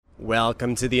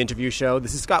Welcome to the interview show.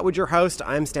 This is Scott Wood, your host.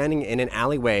 I'm standing in an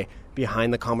alleyway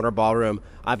behind the Commodore Ballroom.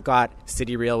 I've got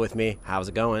CityReal with me. How's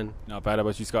it going? Not bad. How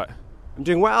about you, Scott? I'm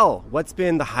doing well. What's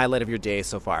been the highlight of your day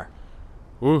so far?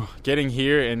 Ooh, getting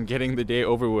here and getting the day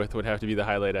over with would have to be the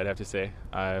highlight, I'd have to say.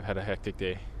 I've had a hectic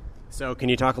day. So can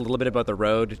you talk a little bit about the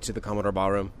road to the Commodore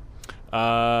Ballroom?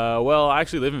 Well, I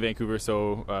actually live in Vancouver,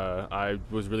 so I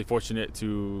was really fortunate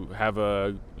to have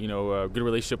a good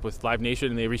relationship with Live Nation,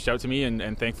 and they reached out to me,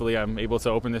 and thankfully I'm able to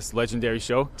open this legendary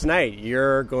show. Tonight,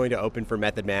 you're going to open for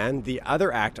Method Man. The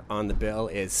other act on the bill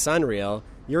is CityReal.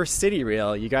 You're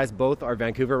CityReal. You guys both are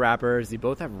Vancouver rappers. You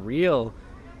both have real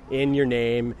in your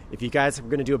name. If you guys were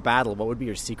going to do a battle, what would be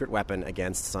your secret weapon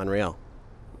against CityReal?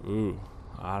 Ooh,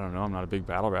 I don't know. I'm not a big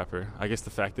battle rapper. I guess the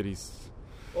fact that he's...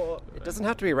 Well, it doesn't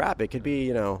have to be rap. It could be,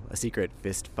 a secret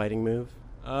fist-fighting move.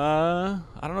 I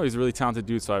don't know. He's a really talented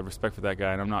dude, so I have respect for that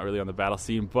guy, and I'm not really on the battle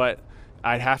scene. But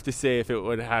I'd have to say if it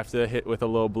would have to hit with a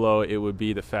low blow, it would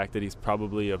be the fact that he's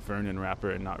probably a Vernon rapper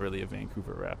and not really a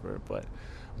Vancouver rapper.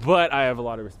 But I have a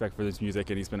lot of respect for this music,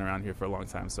 and he's been around here for a long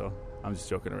time, so I'm just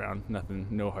joking around. Nothing,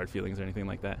 no hard feelings or anything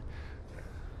like that.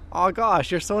 Oh,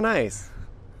 gosh, you're so nice.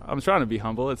 I'm trying to be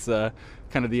humble. It's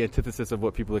kind of the antithesis of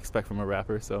what people expect from a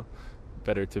rapper, so...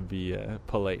 better to be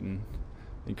polite and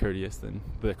courteous than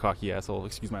the cocky asshole,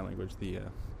 excuse my language, the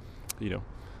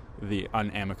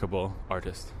unamicable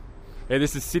artist. Hey,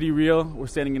 this is CityReal. We're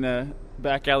standing in a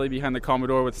back alley behind the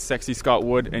Commodore with sexy Scott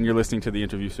Wood, and you're listening to the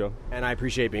interview show. And I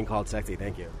appreciate being called sexy.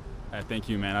 Thank you. Thank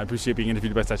you, man. I appreciate being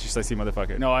interviewed by such a sexy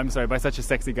motherfucker. No, I'm sorry, by such a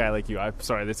sexy guy like you. I'm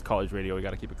sorry, this is college radio. We got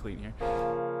to keep it clean here.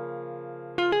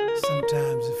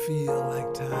 Sometimes it feels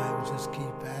like time just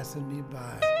keep passing me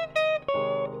by.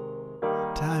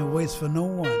 Time waits for no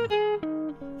one,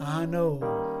 I know,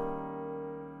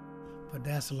 but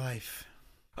that's life.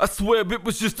 I swear it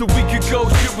was just a week ago,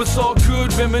 shit was all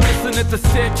good. Reminiscing at the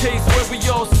staircase where we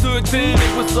all stood then.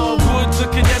 It was all wood,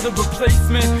 looking at the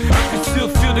replacement. I could still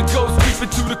feel the ghost creeping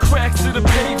through the cracks of the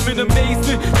pavement.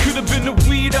 Amazement, could have been the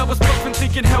weed I was puffing,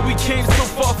 thinking how we came so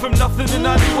far from nothing. And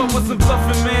I knew I wasn't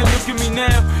bluffing, man, look at me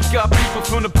now. Got people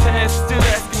from the past still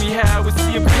asking me how. I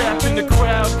see them clap in the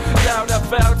crowd, loud I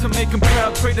vowed to make them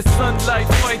proud. Pray the sunlight,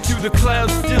 fight through the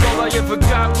clouds. Still all I ever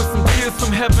got was some tears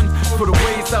from heaven. For the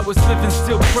ways I was living,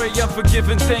 still pray I'm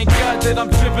forgiven. Thank God that I'm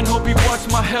driven. Hope he watch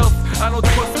my health. I don't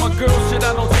trust my girl, shit,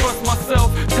 I don't trust myself.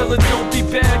 Tell her don't be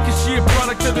bad, cause she a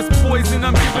product of this poison.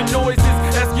 I'm giving noises,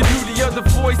 asking who the other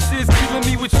voice is, killing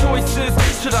me with choices.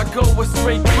 Should I go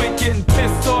straight quick, getting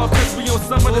pissed off, cause we on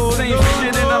some of the same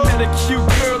shit. And I met a cute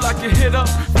girl I could hit up,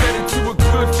 fed into a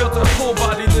good, felt her whole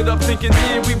body lit up, thinking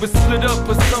then we would split up.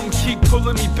 But something keep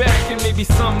pulling me back, and maybe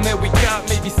something that we got,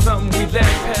 maybe something we lack.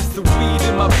 Past the weed,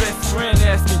 and my best friend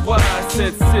asked me why. I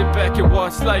said sit back and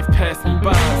watch life pass me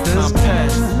by. Time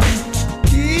pass.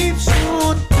 Keeps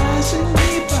on passing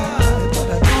me by, but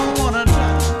I don't wanna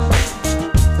die.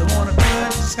 Don't wanna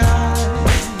touch the sky.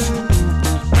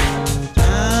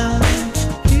 Time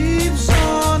keeps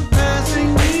on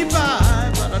passing me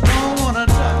by, but I don't wanna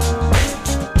die.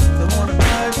 Don't wanna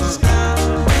touch the sky.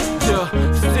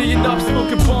 Yeah, staying up,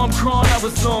 smoking bomb cron. I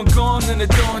was long gone, and it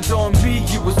dawned on me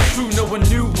it was true. No one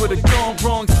knew what had gone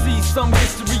wrong. See, some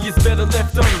history is better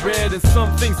left unread, and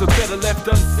some things are better left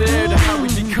unsaid. How we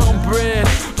become bred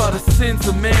by the sins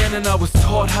of man, and I was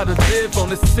taught how to live on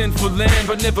this sinful land,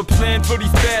 but never planned for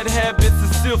these bad habits,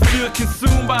 and still feel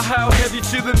consumed by how heavy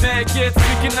feeling that gets.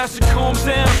 Thinking I should calm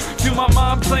down, feel my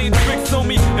mind playing tricks on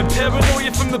me, and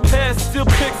paranoia from the past still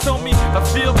picks on me. I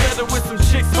feel better with some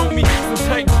chicks on me, some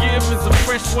tight gear and some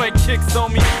fresh white kicks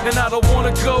on me, and I don't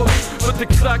wanna go, but the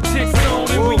clock ticks on,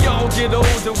 and we all get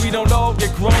older, we don't all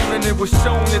get grown, and it was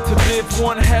shown that to live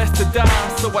one has to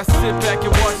die. So I sit back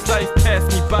and watch life pass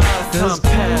me by as time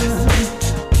pass.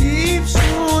 Keeps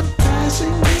on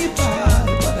passing me by,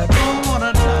 but I don't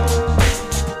wanna die.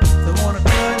 Don't wanna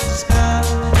touch the sky.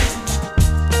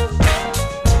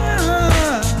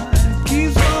 Time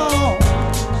keeps on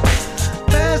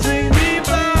passing me by.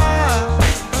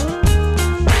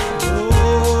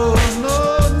 Oh no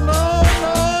no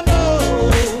no no.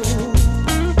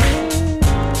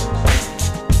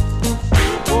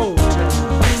 Oh time.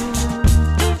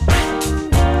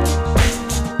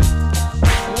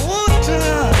 Oh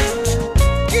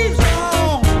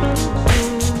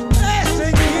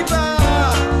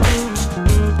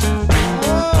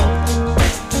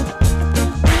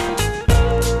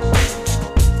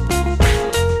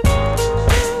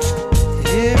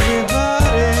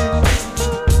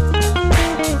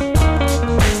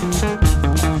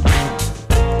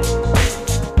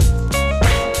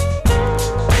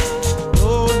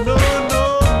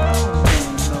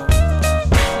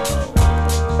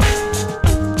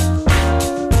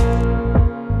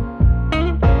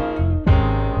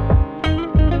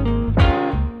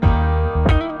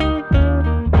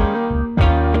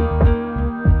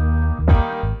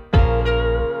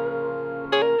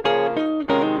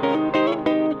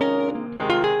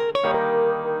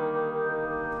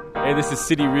Hey, this is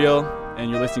CityReal, and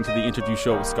you're listening to the interview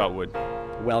show with Scott Wood.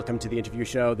 Welcome to the interview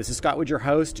show. This is Scott Wood, your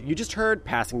host. You just heard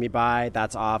Passing Me By.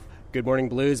 That's off Good Morning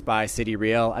Blues by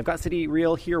CityReal. I've got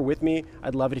CityReal here with me.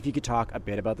 I'd love it if you could talk a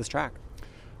bit about this track.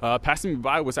 Passing Me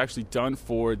By was actually done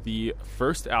for the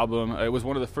first album. It was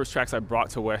one of the first tracks I brought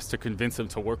to Wes to convince him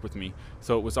to work with me.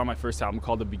 So it was on my first album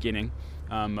called The Beginning.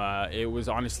 It was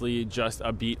honestly just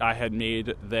a beat I had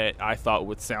made that I thought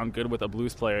would sound good with a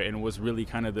blues player, and was really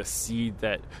kind of the seed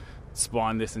that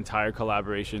spawned this entire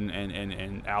collaboration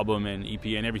and album and EP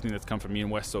and everything that's come from me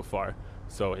and Wes so far.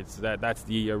 So that's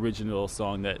the original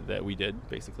song that we did,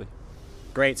 basically.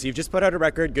 Great. So you've just put out a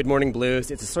record, Good Morning Blues.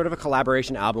 It's a sort of a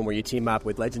collaboration album where you team up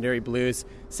with legendary blues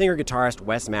singer-guitarist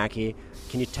Wes Mackey.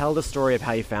 Can you tell the story of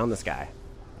how you found this guy?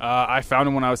 I found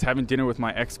him when I was having dinner with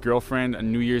my ex-girlfriend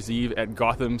on New Year's Eve at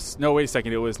Gotham's. No, wait a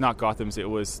second. It was not Gotham's. It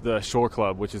was the Shore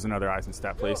Club, which is another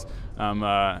Eisenstadt place.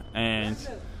 And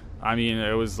I mean,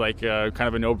 it was like kind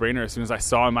of a no-brainer. As soon as I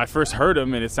saw him, I first heard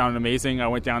him, and it sounded amazing. I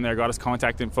went down there, got his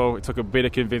contact info. It took a bit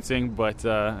of convincing, but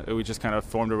we just kind of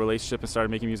formed a relationship and started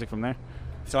making music from there.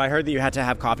 So I heard that you had to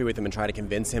have coffee with him and try to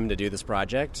convince him to do this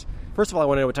project. First of all, I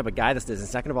want to know what type of guy this is, and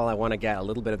second of all, I want to get a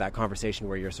little bit of that conversation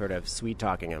where you're sort of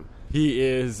sweet-talking him. He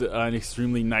is an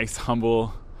extremely nice,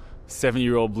 humble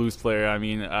 70-year-old blues player. I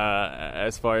mean,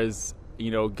 as far as,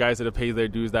 guys that have paid their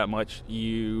dues that much,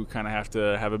 you kind of have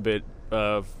to have a bit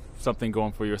of something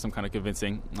going for you or some kind of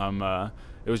convincing.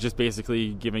 It was just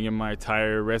basically giving him my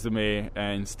entire resume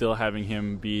and still having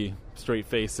him be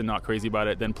straight-faced and not crazy about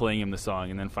it, then playing him the song.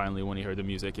 And then finally, when he heard the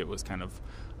music, it was kind of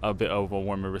a bit of a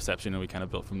warmer reception, and we kind of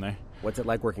built from there. What's it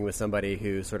like working with somebody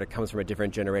who sort of comes from a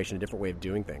different generation, a different way of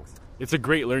doing things? It's a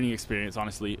great learning experience,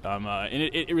 honestly. And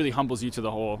it really humbles you to the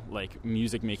whole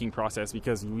music-making process,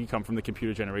 because we come from the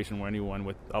computer generation where anyone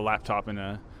with a laptop and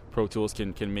a Pro Tools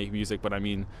can make music. But I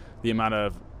mean, the amount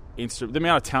of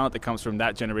talent that comes from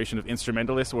that generation of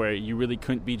instrumentalists, where you really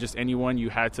couldn't be just anyone.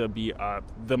 You had to be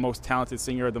the most talented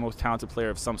singer or the most talented player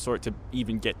of some sort to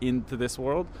even get into this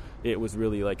world. It was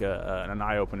really like an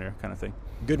eye-opener kind of thing.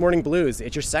 Good Morning Blues,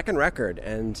 it's your second record,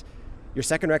 and your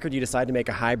second record you decided to make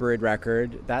a hybrid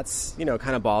record. That's, kind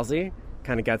of ballsy,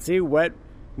 kind of gutsy. What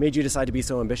made you decide to be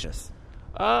so ambitious?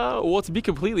 Well, to be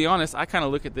completely honest, I kind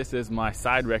of look at this as my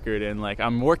side record, and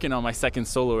I'm working on my second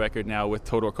solo record now with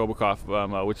Todor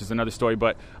Kobakov, which is another story.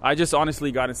 But I just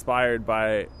honestly got inspired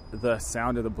by the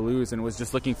sound of the blues and was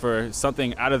just looking for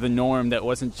something out of the norm that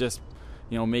wasn't just,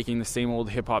 making the same old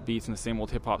hip-hop beats and the same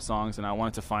old hip-hop songs. And I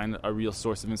wanted to find a real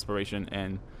source of inspiration,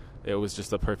 and it was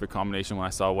just a perfect combination when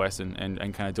I saw Wes and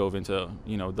kind of dove into,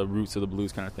 the roots of the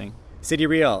blues kind of thing.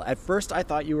 CityReal. At first, I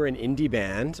thought you were an indie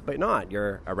band, but not.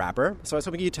 You're a rapper. So I was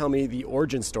hoping you could tell me the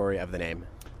origin story of the name.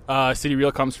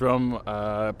 CityReal comes from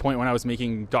a point when I was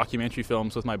making documentary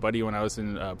films with my buddy when I was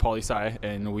in poli-sci,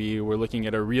 and we were looking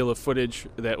at a reel of footage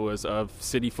that was of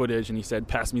city footage, and he said,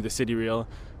 "Pass me the CityReal,"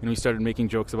 and we started making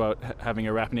jokes about having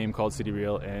a rap name called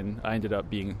CityReal, and I ended up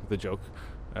being the joke,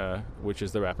 which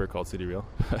is the rapper called CityReal.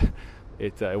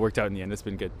 It worked out in the end. It's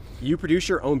been good. You produce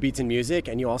your own beats and music,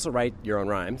 and you also write your own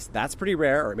rhymes. That's pretty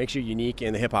rare, or it makes you unique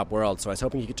in the hip-hop world. So I was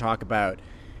hoping you could talk about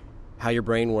how your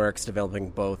brain works developing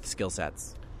both skill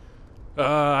sets.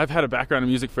 I've had a background in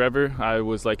music forever. I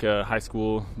was like a high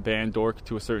school band dork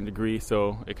to a certain degree,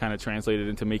 so it kind of translated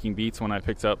into making beats when I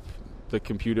picked up the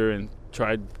computer and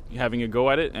tried having a go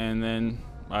at it, and then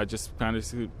I just kind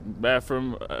of,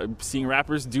 from seeing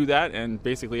rappers do that and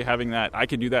basically having that I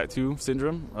can do that too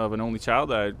syndrome of an only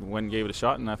child, I went and gave it a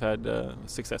shot, and I've had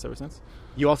success ever since.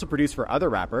 You also produce for other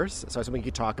rappers, so I was hoping you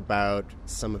could talk about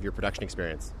some of your production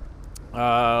experience.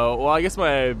 Well, I guess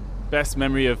my best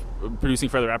memory of producing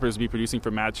for other rappers would be producing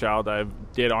for Mad Child. I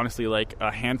did honestly like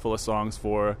a handful of songs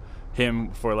for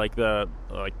him for the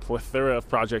plethora of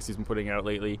projects he's been putting out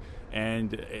lately,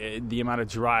 and the amount of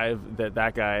drive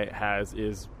that guy has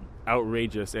is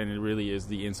outrageous, and it really is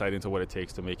the insight into what it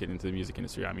takes to make it into the music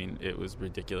industry. I mean, it was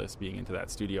ridiculous being into that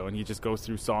studio, and he just goes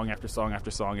through song after song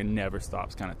after song and never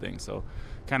stops kind of thing. So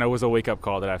kind of was a wake-up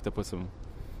call that I have to put some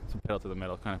pedal to the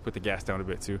metal, kind of put the gas down a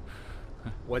bit too.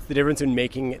 What's the difference in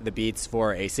making the beats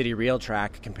for a CityReal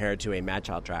track compared to a Mad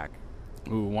Child track?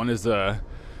 Ooh, one is a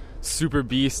super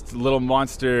beast, little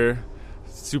monster,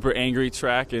 super angry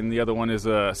track, and the other one is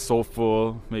a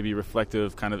soulful, maybe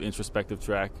reflective, kind of introspective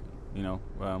track.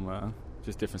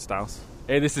 Just different styles.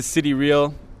 Hey, this is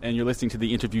CityReal, and you're listening to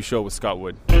the interview show with Scott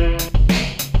Wood. Keep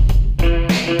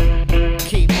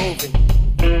moving.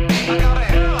 I got a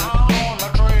hell on the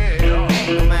trail.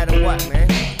 No matter what, man.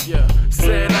 Yeah,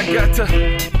 said I got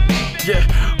to. Yeah,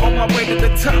 on my way to the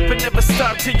top and never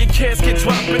stop till your casket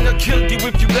drop, and I'll kill you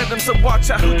if you let them, so watch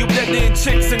out who you let in.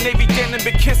 Chicks and Navy denim,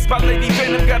 been kissed by Lady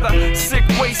Venom. Got a sick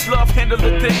waist, love handle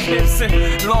the thick hips, and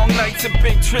long nights and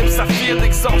big trips. I feel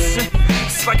exhaustion.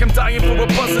 It's like I'm dying for a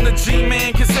buzz in a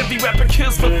G-man, cause every rapper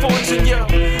kills for fortune, yo.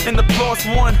 And applause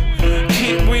won.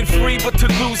 Can't win free, but to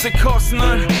lose it costs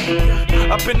none.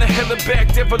 I've been a hella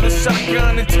back, devilish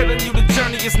shotgun, and telling you the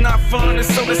journey is not fun. And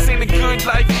so this ain't a good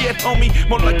life yet, homie,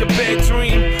 more like a bad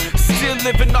dream. Still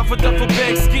living off a duffel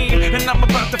bag scheme, and I'm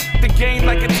about to f*** the game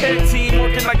like a tag team,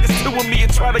 working like there's two of me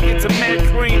and try to get to mad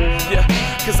cream. Yeah,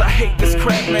 cause I hate this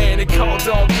crap, man. They called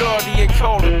on Guardian,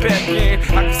 called it back in.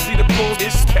 I can see the bulls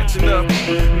is catching up,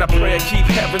 and I pray I keep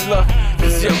having luck,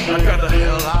 cause yo, I got a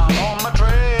hellhound on my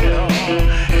trail,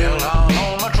 hellhound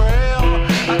on my trail.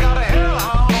 I got a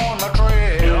hellhound on my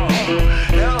trail,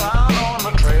 hellhound on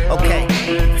my trail. Okay,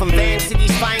 from Van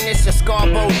City's finest to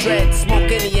Scarborough Dread,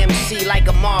 smoke any MC like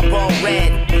a Marlboro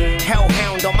Red.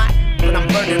 Hellhound on my when I'm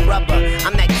burning rubber.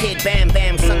 I'm that kid Bam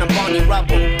Bam, son of Barney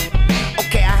Rubble.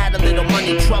 Okay, I had a little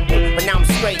money trouble, but now I'm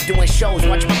straight doing shows,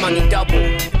 watch my money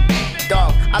double.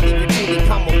 Dog, I'll leave you truly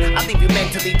pummeled. I'll leave you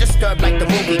mentally disturbed like the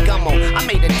movie Gummo. I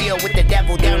made a deal with the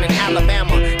devil down in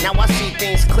Alabama. Now I see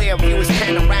things clear, view is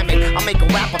panoramic. I'll make a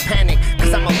rapper panic,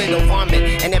 cause I'm a little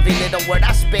varmint. And every little word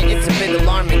I spit, it's a bit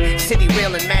alarming.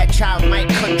 CityReal and Mad Child mic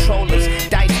controllers,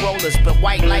 dice rollers, but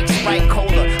white like Sprite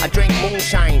Cola. I drink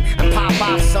moonshine and pop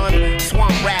off, son.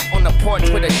 Swamp rat on the porch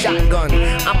with a shotgun.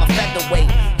 I'm a featherweight,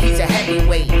 he's a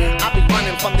heavyweight. I'll be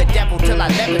running from the devil till I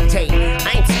levitate.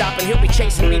 I ain't stopping, he'll be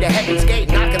chasing me to heaven's gate,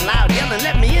 knocking loud, yelling,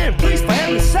 let me in, please, for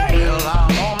heaven's sake.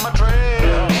 Hellhound on my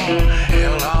trail,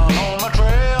 hellhound on my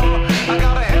trail. I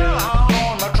got a hellhound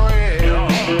on my trail,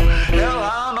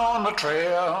 hellhound on my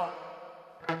trail.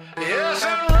 Yes,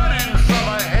 I'm running from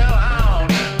a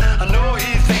hellhound. I know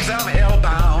he thinks I'm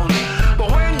hellbound,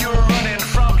 but when you're running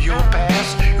from your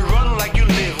past, you run like you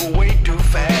live way too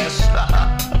fast.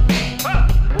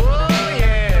 Oh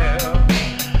yeah,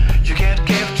 you can't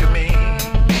capture me.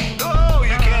 Oh,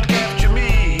 you can't capture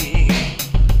me.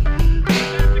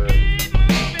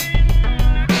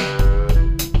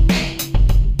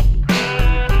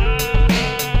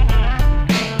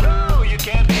 No, you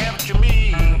can't capture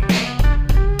me.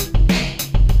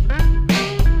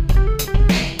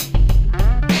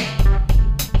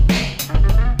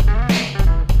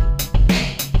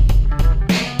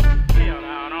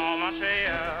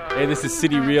 Hey, this is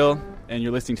CityReal, and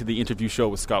you're listening to The Interview Show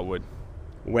with Scott Wood.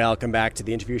 Welcome back to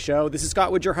The Interview Show. This is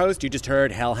Scott Wood, your host. You just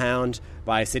heard Hellhound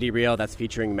by CityReal. That's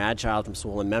featuring Mad Child from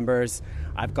Swollen Members.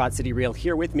 I've got CityReal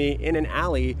here with me in an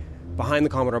alley behind the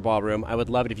Commodore Ballroom. I would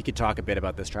love it if you could talk a bit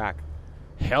about this track.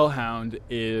 Hellhound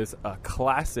is a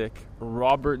classic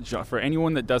Robert Johnson. For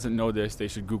anyone that doesn't know this, they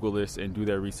should Google this and do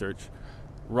their research.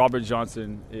 Robert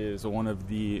Johnson is one of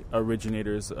the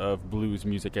originators of blues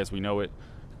music as we know it.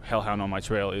 Hellhound on My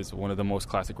Trail is one of the most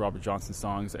classic Robert Johnson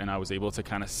songs, and I was able to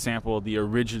kind of sample the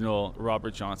original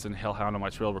Robert Johnson Hellhound on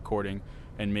My Trail recording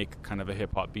and make kind of a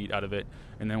hip-hop beat out of it.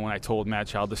 And then when I told Mad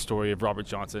Child the story of Robert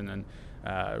Johnson, and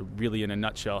really in a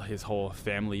nutshell, his whole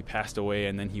family passed away,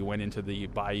 and then he went into the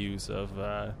bayous of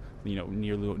near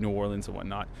New Orleans and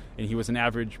whatnot. And he was an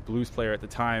average blues player at the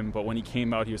time, but when he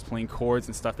came out, he was playing chords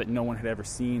and stuff that no one had ever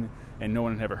seen and no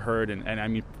one had ever heard. And I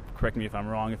mean, correct me if I'm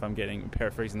wrong, if I'm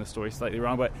paraphrasing the story slightly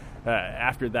wrong, but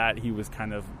after that, he was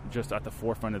kind of just at the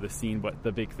forefront of the scene. But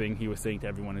the big thing he was saying to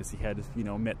everyone is he had,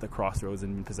 met the crossroads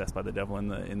and been possessed by the devil in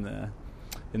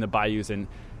the bayous. And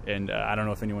I don't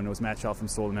know if anyone knows Mad Child from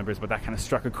Swollen Members, but that kind of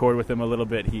struck a chord with him a little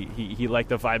bit. He liked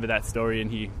the vibe of that story, and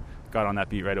he got on that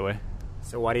beat right away.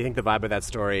 So why do you think the vibe of that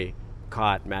story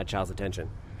caught Mad Child's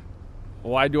attention?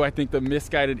 Why do I think the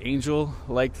misguided angel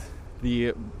liked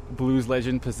the blues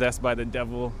legend possessed by the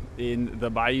devil in the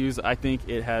bayous? I think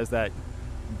it has that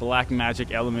black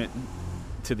magic element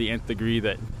to the nth degree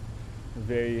that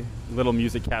very little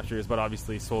music captures, but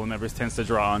obviously Swollen Members tends to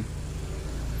draw on.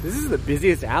 This is the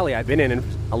busiest alley I've been in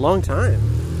a long time.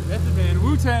 Method Man,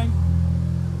 Wu-Tang.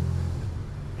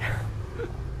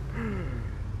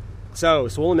 So,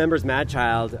 Swollen Members, Mad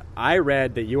Child, I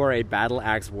read that you are a battle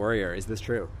axe warrior. Is this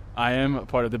true? I am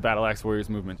part of the Battle Axe Warriors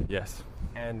movement, yes.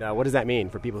 And what does that mean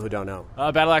for people who don't know?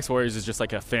 Battle Axe Warriors is just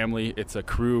like a family. It's a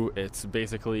crew. It's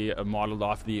basically modeled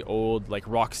off the old like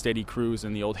rock steady crews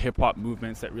and the old hip hop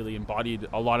movements that really embodied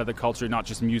a lot of the culture, not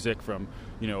just music, from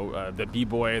the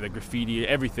b-boy, the graffiti,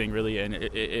 everything really. And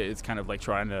it's kind of like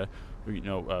trying to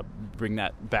bring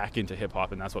that back into hip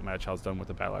hop, and that's what Mad Child's done with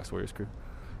the Battle Axe Warriors crew.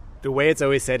 The way it's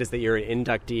always said is that you're an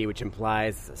inductee, which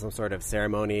implies some sort of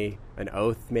ceremony, an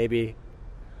oath maybe.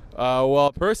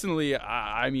 Well, personally,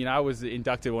 I mean, I was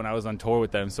inducted when I was on tour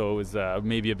with them, so it was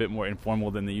maybe a bit more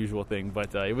informal than the usual thing.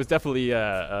 But it was definitely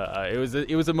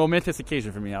it was a momentous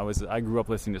occasion for me. I grew up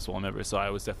listening to soul members, so I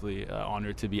was definitely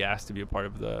honored to be asked to be a part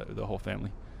of the whole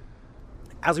family.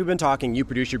 As we've been talking, you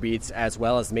produce your beats as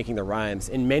well as making the rhymes.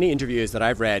 In many interviews that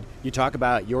I've read, you talk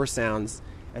about your sounds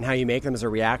and how you make them as a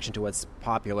reaction to what's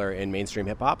popular in mainstream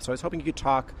hip-hop. So I was hoping you could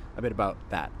talk a bit about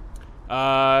that.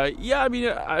 Yeah, I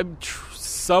mean, I'm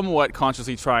somewhat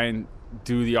consciously try and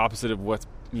do the opposite of what's,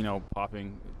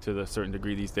 popping to a certain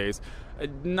degree these days.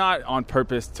 Not on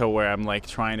purpose to where I'm like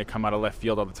trying to come out of left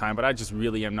field all the time, but I just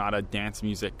really am not a dance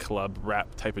music club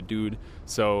rap type of dude.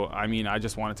 So, I mean, I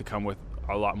just wanted to come with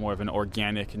a lot more of an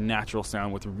organic, natural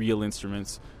sound with real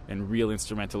instruments and real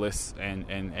instrumentalists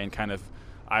and kind of,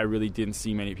 I really didn't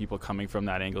see many people coming from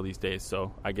that angle these days.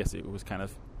 So I guess it was kind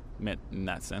of meant in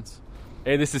that sense.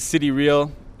 Hey, this is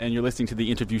CityReal, and you're listening to The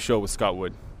Interview Show with Scott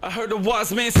Wood. I heard a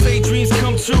wise man say dreams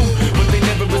come true, but they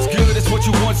never as good as what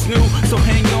you once knew. So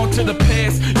hang on to the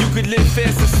past. You could live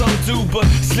fast as some do, but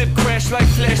slip, crash like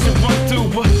flash and run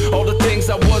through. But all the things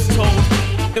I was told,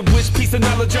 in which piece of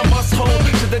knowledge I must hold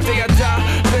to the day I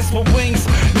die. Blessed with wings,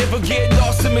 never get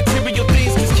lost in material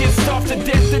things, cause kids starve to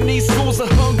death and these schools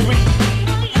are hungry.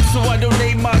 So I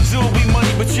donate my jewelry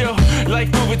money, but yo,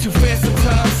 life moving too fast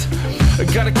sometimes. I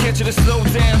gotta catch it to slow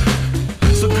down.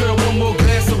 So girl, one more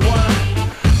glass of wine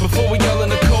before we all in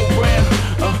the cold ground.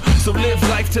 So live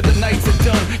life till the nights are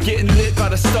done, getting lit by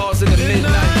the stars in the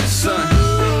midnight sun.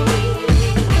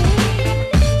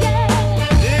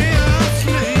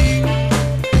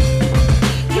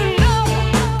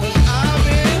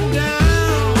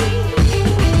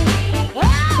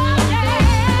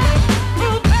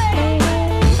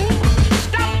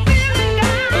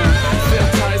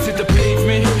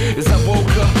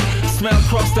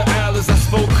 Across the aisle as I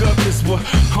spoke up, cause we're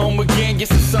home again, yes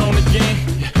it's on again.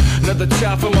 Another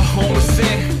child from a home of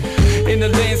sin. In the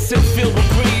land still filled with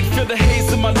greed, feel the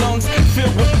haze in my lungs,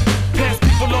 filled with past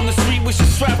people on the street we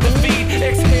should strive to feed.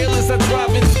 Exhale as I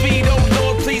drive in speed, oh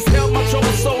Lord please help my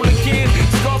troubled soul again.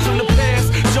 Scars from the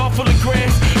past, jaw full of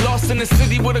grass, lost in the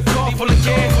city with a car full of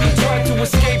gas. Tried to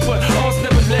escape but all's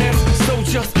never last, so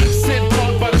just sit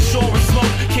parked by the shore and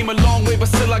smoke. Came a long way but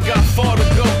still I got far to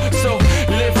go, so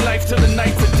live life till the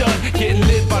nights are done, getting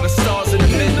lit by the stars in the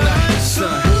midnight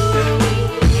sun.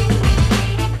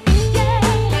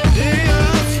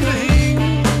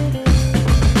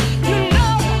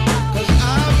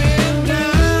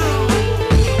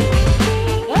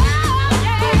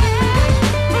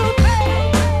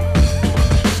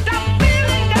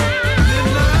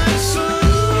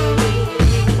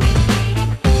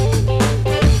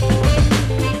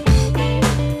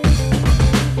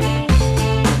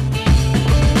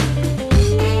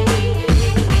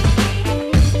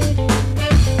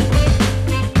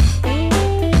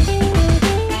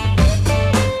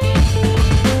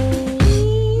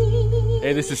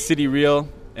 This is CityReal,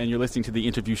 and you're listening to The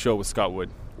Interview Show with Scott Wood.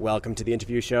 Welcome to The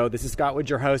Interview Show. This is Scott Wood,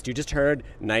 your host. You just heard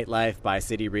Nightlife by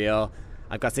CityReal.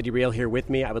 I've got CityReal here with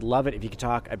me. I would love it if you could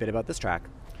talk a bit about this track.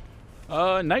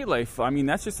 Nightlife, I mean,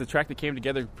 that's just a track that came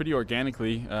together pretty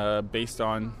organically based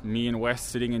on me and Wes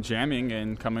sitting and jamming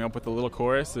and coming up with a little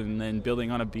chorus and then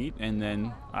building on a beat, and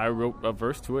then I wrote a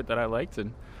verse to it that I liked.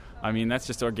 And I mean, that's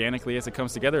just organically as it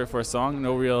comes together for a song.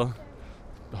 No real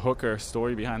hook or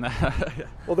story behind that.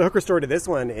 Well, the hooker story to this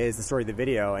one is the story of the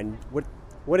video, and one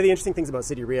of the interesting things about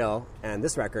CityReal and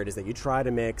this record is that you try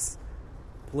to mix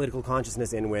political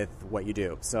consciousness in with what you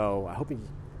do. So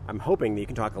I'm hoping that you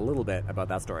can talk a little bit about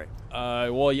that story.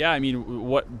 Well, yeah, I mean,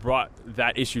 what brought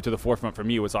that issue to the forefront for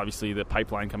me was obviously the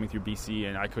pipeline coming through BC,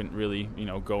 and I couldn't really,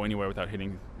 go anywhere without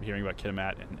hearing about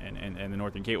Kitimat and the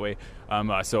Northern Gateway.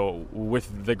 So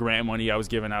with the grant money I was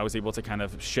given, I was able to kind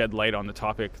of shed light on the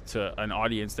topic to an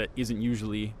audience that isn't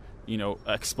usually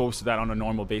exposed to that on a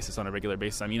normal basis, on a regular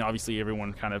basis. I mean, obviously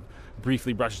everyone kind of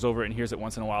briefly brushes over it and hears it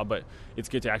once in a while, but it's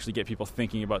good to actually get people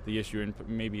thinking about the issue and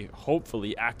maybe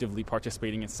hopefully actively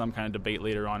participating in some kind of debate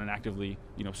later on and actively,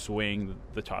 swaying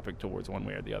the topic towards one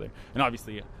way or the other. And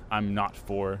obviously I'm not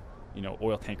for,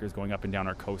 oil tankers going up and down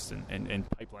our coast and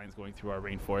pipelines going through our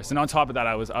rainforest. And on top of that,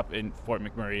 I was up in Fort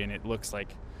McMurray, and it looks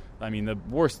like, the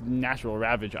worst natural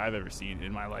ravage I've ever seen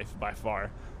in my life by far.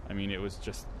 I mean, it was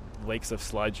just lakes of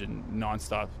sludge and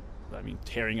nonstop,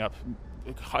 tearing up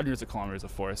hundreds of kilometers of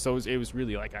forest. So it was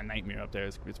really like a nightmare up there.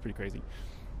 It's pretty crazy.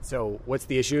 So what's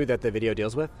the issue that the video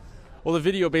deals with? Well, the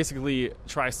video basically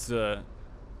tries to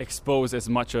expose as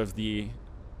much of the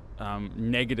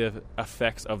negative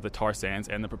effects of the tar sands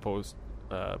and the proposed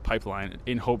pipeline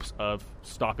in hopes of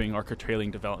stopping or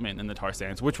curtailing development in the tar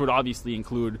sands, which would obviously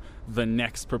include the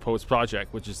next proposed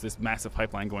project, which is this massive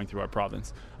pipeline going through our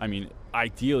province. I mean,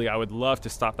 ideally, I would love to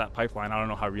stop that pipeline. I don't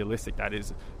know how realistic that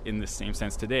is in the same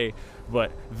sense today,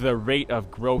 but the rate of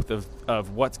growth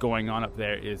of what's going on up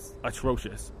there is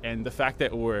atrocious. And the fact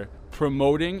that we're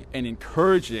promoting and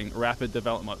encouraging rapid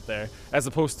development up there, as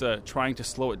opposed to trying to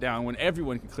slow it down when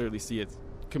everyone can clearly see it's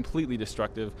completely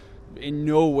destructive, in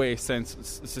no way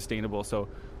sustainable. So,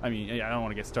 I mean, I don't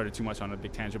want to get started too much on a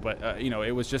big tangent, but,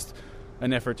 it was just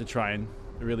an effort to try and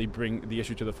really bring the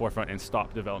issue to the forefront and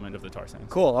stop development of the tar sands.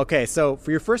 Cool. Okay, so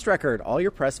for your first record, all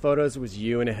your press photos was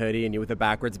you in a hoodie and you with a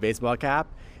backwards baseball cap.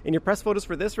 In your press photos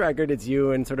for this record, it's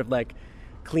you and sort of like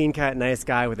clean-cut, nice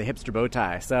guy with a hipster bow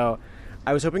tie. So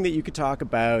I was hoping that you could talk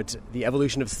about the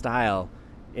evolution of style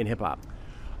in hip-hop.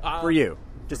 For you.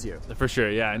 Just you. For sure,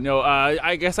 yeah. No,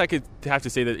 I guess I could have to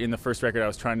say that in the first record I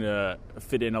was trying to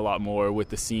fit in a lot more with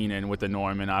the scene and with the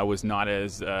norm, and I was not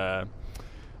as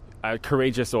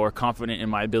courageous or confident in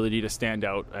my ability to stand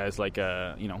out as like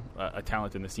a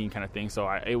talent in the scene kind of thing. So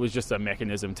it was just a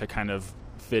mechanism to kind of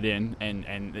fit in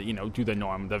and do the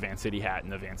norm, the Van City hat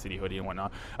and the Van City hoodie and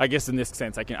whatnot. I guess in this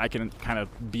sense I can kind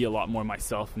of be a lot more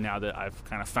myself now that I've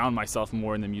kind of found myself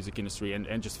more in the music industry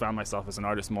and just found myself as an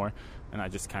artist more, and I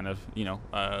just kind of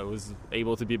was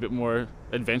able to be a bit more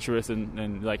adventurous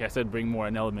and like I said, bring more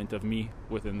an element of me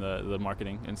within the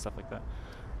marketing and stuff like that.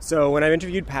 So when I've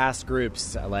interviewed past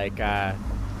groups, like I'm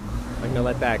going to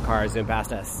let that car zoom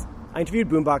past us. I interviewed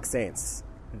Boombox Saints.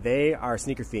 They are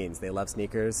sneaker fiends. They love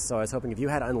sneakers. So I was hoping if you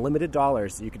had unlimited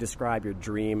dollars, you could describe your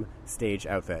dream stage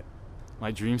outfit.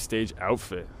 My dream stage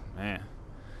outfit? Man.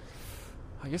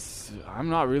 I guess I'm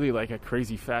not really like a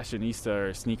crazy fashionista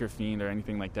or sneaker fiend or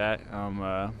anything like that.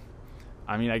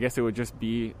 I mean, I guess it would just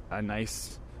be a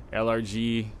nice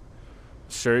LRG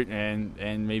shirt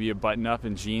and maybe a button up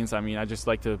and jeans. I mean, I just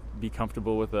like to be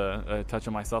comfortable with a touch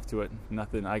of myself to it.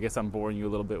 Nothing. I guess I'm boring you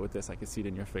a little bit with this. I can see it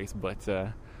in your face,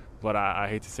 but I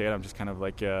hate to say it. I'm just kind of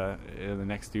like the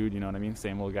next dude. You know what I mean?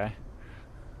 Same old guy.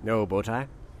 No bow tie?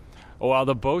 Oh, well,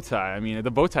 the bow tie. I mean, the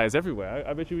bow tie is everywhere.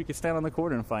 I bet you we could stand on the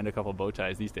corner and find a couple bow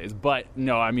ties these days. But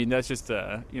no, I mean that's just just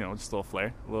a little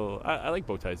flair. I like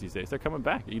bow ties these days. They're coming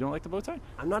back. You don't like the bow tie?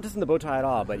 I'm not just in the bow tie at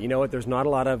all, but you know what? There's not a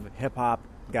lot of hip hop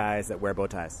guys that wear bow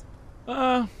ties.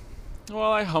 Well,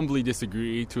 I humbly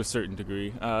disagree to a certain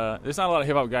degree. There's not a lot of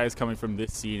hip hop guys coming from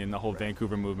this scene and the whole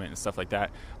Vancouver movement and stuff like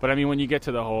that. But I mean, when you get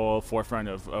to the whole forefront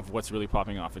of what's really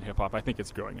popping off in hip hop, I think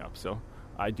it's growing up. So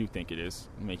I do think it is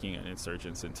making an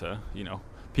insurgence into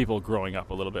people growing up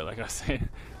a little bit, like I was saying.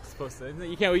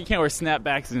 You can't wear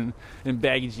snapbacks and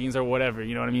baggy jeans or whatever.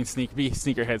 You know what I mean? Be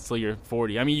sneakerheads till you're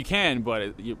 40. I mean, you can,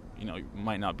 but you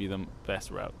might not be the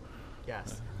best route.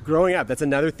 Yes. Growing up, that's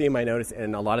another theme I noticed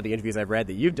in a lot of the interviews I've read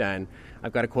that you've done.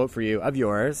 I've got a quote for you of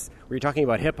yours where you're talking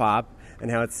about hip-hop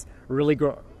and how it's really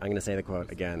I'm going to say the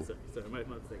quote again. Sorry, my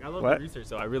mistake. I love the research,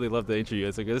 so I really love the interview.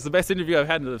 It's the best interview I've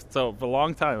had for a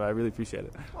long time. I really appreciate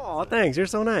it. Oh, thanks. You're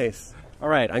so nice. All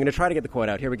right, I'm going to try to get the quote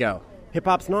out. Here we go.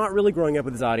 Hip-hop's not really growing up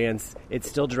with its audience. It's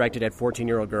still directed at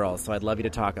 14-year-old girls, so I'd love you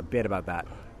to talk a bit about that.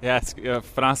 Yes,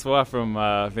 Francois from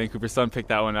Vancouver Sun picked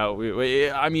that one out.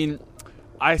 I mean,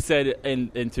 I said,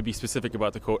 and to be specific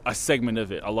about the quote,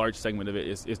 a large segment of it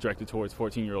is directed towards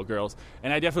 14-year-old girls.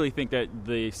 And I definitely think that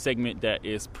the segment that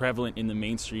is prevalent in the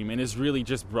mainstream and is really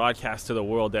just broadcast to the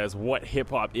world as what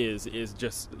hip-hop is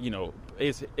just,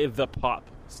 is the pop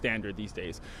standard these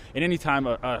days. And anytime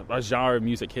a genre of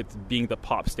music hits being the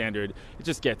pop standard, it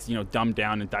just gets dumbed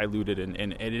down and diluted,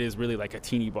 and it is really like a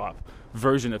teeny bop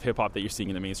version of hip hop that you're seeing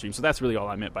in the mainstream. So that's really all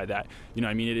I meant by that.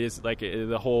 I mean, it is like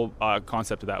the whole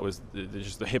concept of that was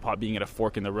just the hip hop being at a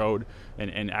fork in the road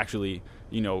and actually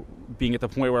being at the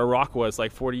point where rock was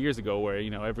like 40 years ago, where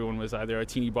everyone was either a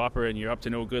teeny bopper and you're up to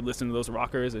no good listening to those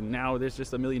rockers, and now there's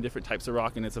just a million different types of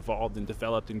rock, and it's evolved and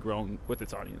developed and grown with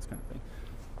its audience kind of thing.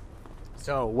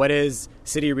 So what is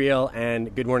CityReal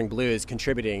and Good Morning Blues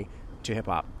contributing to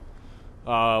hip-hop?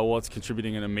 Well, it's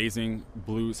contributing an amazing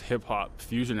blues hip-hop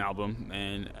fusion album,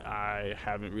 and I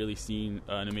haven't really seen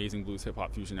an amazing blues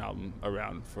hip-hop fusion album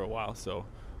around for a while, so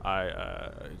I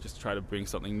just try to bring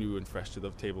something new and fresh to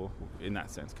the table in that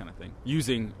sense kind of thing,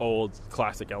 using old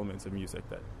classic elements of music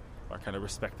that are kind of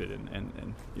respected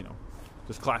and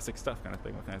just classic stuff kind of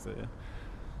thing. What can I say? Yeah.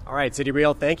 All right,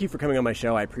 CityReal, thank you for coming on my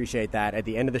show. I appreciate that. At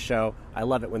the end of the show, I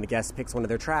love it when the guest picks one of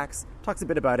their tracks, talks a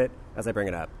bit about it as I bring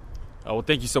it up. Well,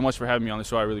 thank you so much for having me on the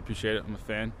show. I really appreciate it. I'm a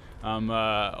fan.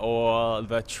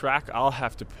 The track I'll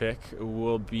have to pick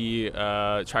will be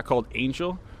a track called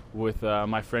Angel with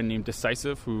my friend named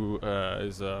D-Sisive, who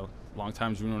is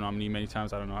long-time Juno nominee many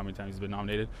times. I don't know how many times he's been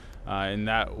nominated. And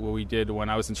that what we did when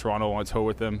I was in Toronto on tour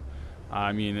with him.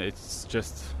 I mean, it's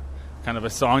just kind of a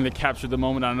song that captured the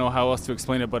moment. I don't know how else to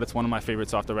explain it, but it's one of my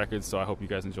favorites off the record, so I hope you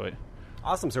guys enjoy it.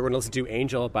 Awesome. So we're going to listen to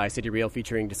Angel by CityReal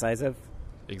featuring D-Sisive.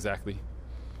 Exactly.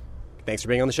 Thanks for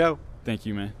being on the show. Thank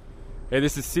you, man. Hey,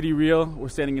 this is CityReal. We're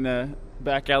standing in a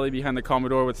back alley behind the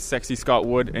Commodore with sexy Scott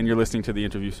Wood, and you're listening to The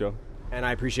Interview Show. And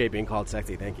I appreciate being called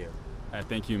sexy. Thank you.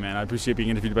 Thank you, man. I appreciate being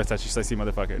interviewed by such a sexy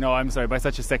motherfucker. No, I'm sorry, by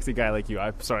such a sexy guy like you.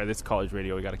 I'm sorry, this is college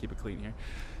radio. We got to keep it clean here.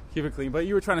 Keep it clean. But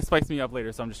you were trying to spice me up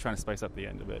later, so I'm just trying to spice up the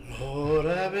end a bit. Lord,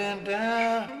 I've been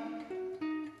down.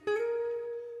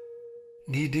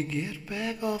 Need to get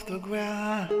back off the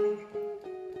ground.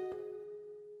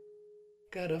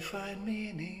 Gotta find me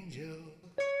an angel.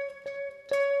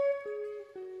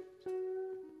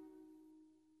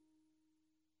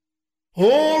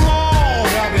 Oh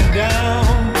Lord, I've been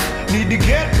down. Need to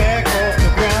get back off the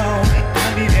ground.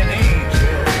 I need an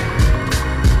angel.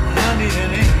 I need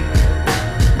an angel.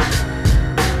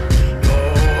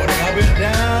 Lord, I've been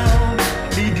down.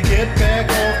 Need to get back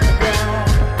off the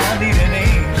ground. I need an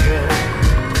angel.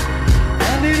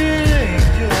 I need an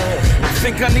angel.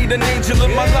 Think I need an angel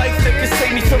in my life that can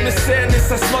save me from the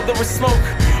sadness I smother with smoke.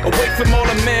 Away from all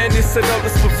the madness that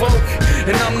others provoke.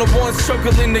 And I'm the one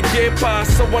struggling to get by,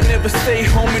 so I never stay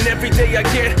home. And every day I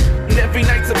get, and every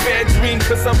night's a bad dream,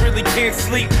 cause I really can't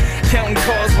sleep. Counting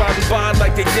cars riding by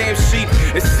like they damn sheep.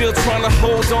 And still trying to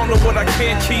hold on to what I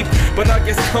can't keep. But I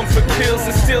guess comfort kills.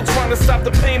 And still trying to stop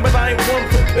the pain, but I ain't one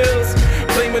for pills.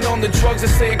 Blame it on the drugs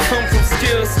and say it come from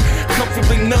skills.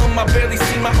 Comfortably numb, I barely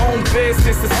see my own bed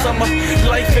since the summer.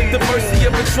 Life ain't the mercy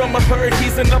of a drummer. Heard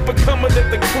he's an up-and-comer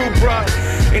that the crew brought.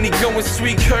 And he going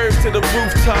street curve to the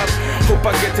rooftop. Hope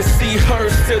I get to see her.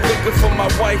 Still looking for my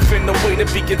wife and the way to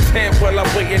be content while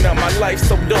I'm waiting on my life.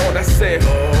 So Lord, I said,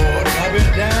 Lord, I've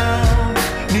been down.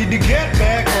 Need to get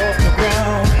back off the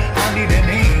ground. I need an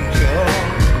angel.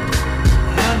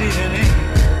 I need an angel.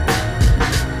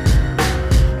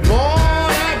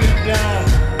 Lord, I've been down.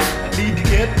 I need to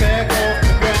get back off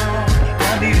the ground.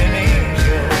 I need an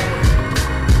angel.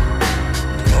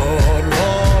 Lord,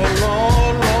 Lord,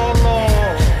 Lord, Lord,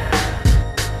 Lord.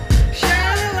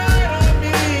 Shine a light on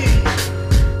me.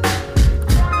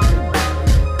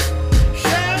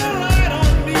 Shine a light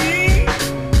on me.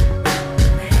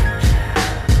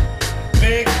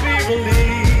 Makes me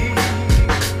believe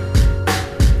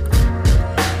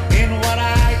in what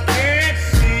I can't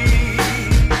see.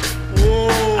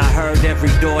 Oh. I heard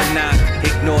every door knock,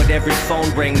 ignored every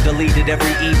phone ring, deleted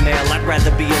every email. I'd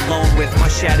rather be alone with my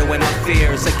shadow and my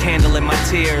fears, a candle in my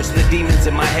tears, the demons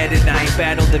in my head, and I ain't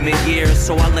battled them in years.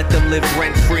 So I let them live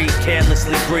rent-free,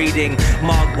 carelessly breathing,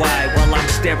 mogwai while I'm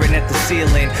staring at the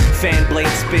ceiling. Fan blade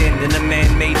spin in a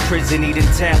man-made prison, eating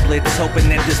tablets, hoping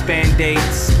that this band-aid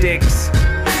sticks.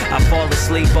 I fall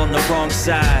asleep on the wrong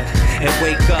side and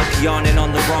wake up yawning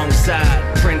on the wrong side.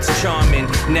 Prince Charming,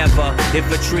 never. If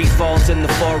a tree falls in the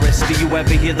forest, do you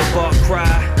ever hear the bark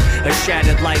cry? A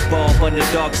shattered light bulb under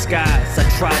dark skies. I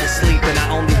try to sleep and I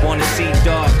only want to see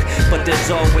dark, but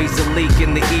there's always a leak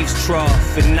in the eaves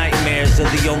trough, and nightmares are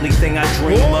the only thing I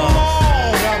dream of.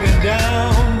 Lord, I've been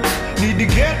down. Need to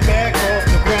get back off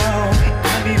the ground.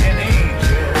 I need an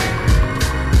angel.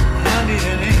 I need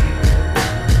an angel.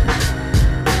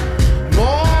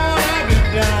 Lord, I've been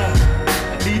down.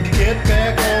 I need to get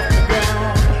back off the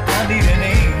ground. I need an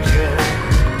angel.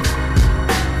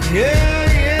 Yeah,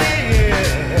 yeah, yeah.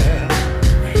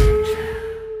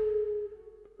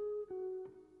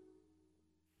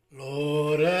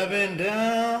 Lord, I've been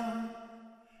down.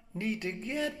 Need to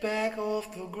get back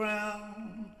off the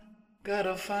ground.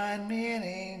 Gotta find me an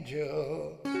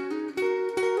angel.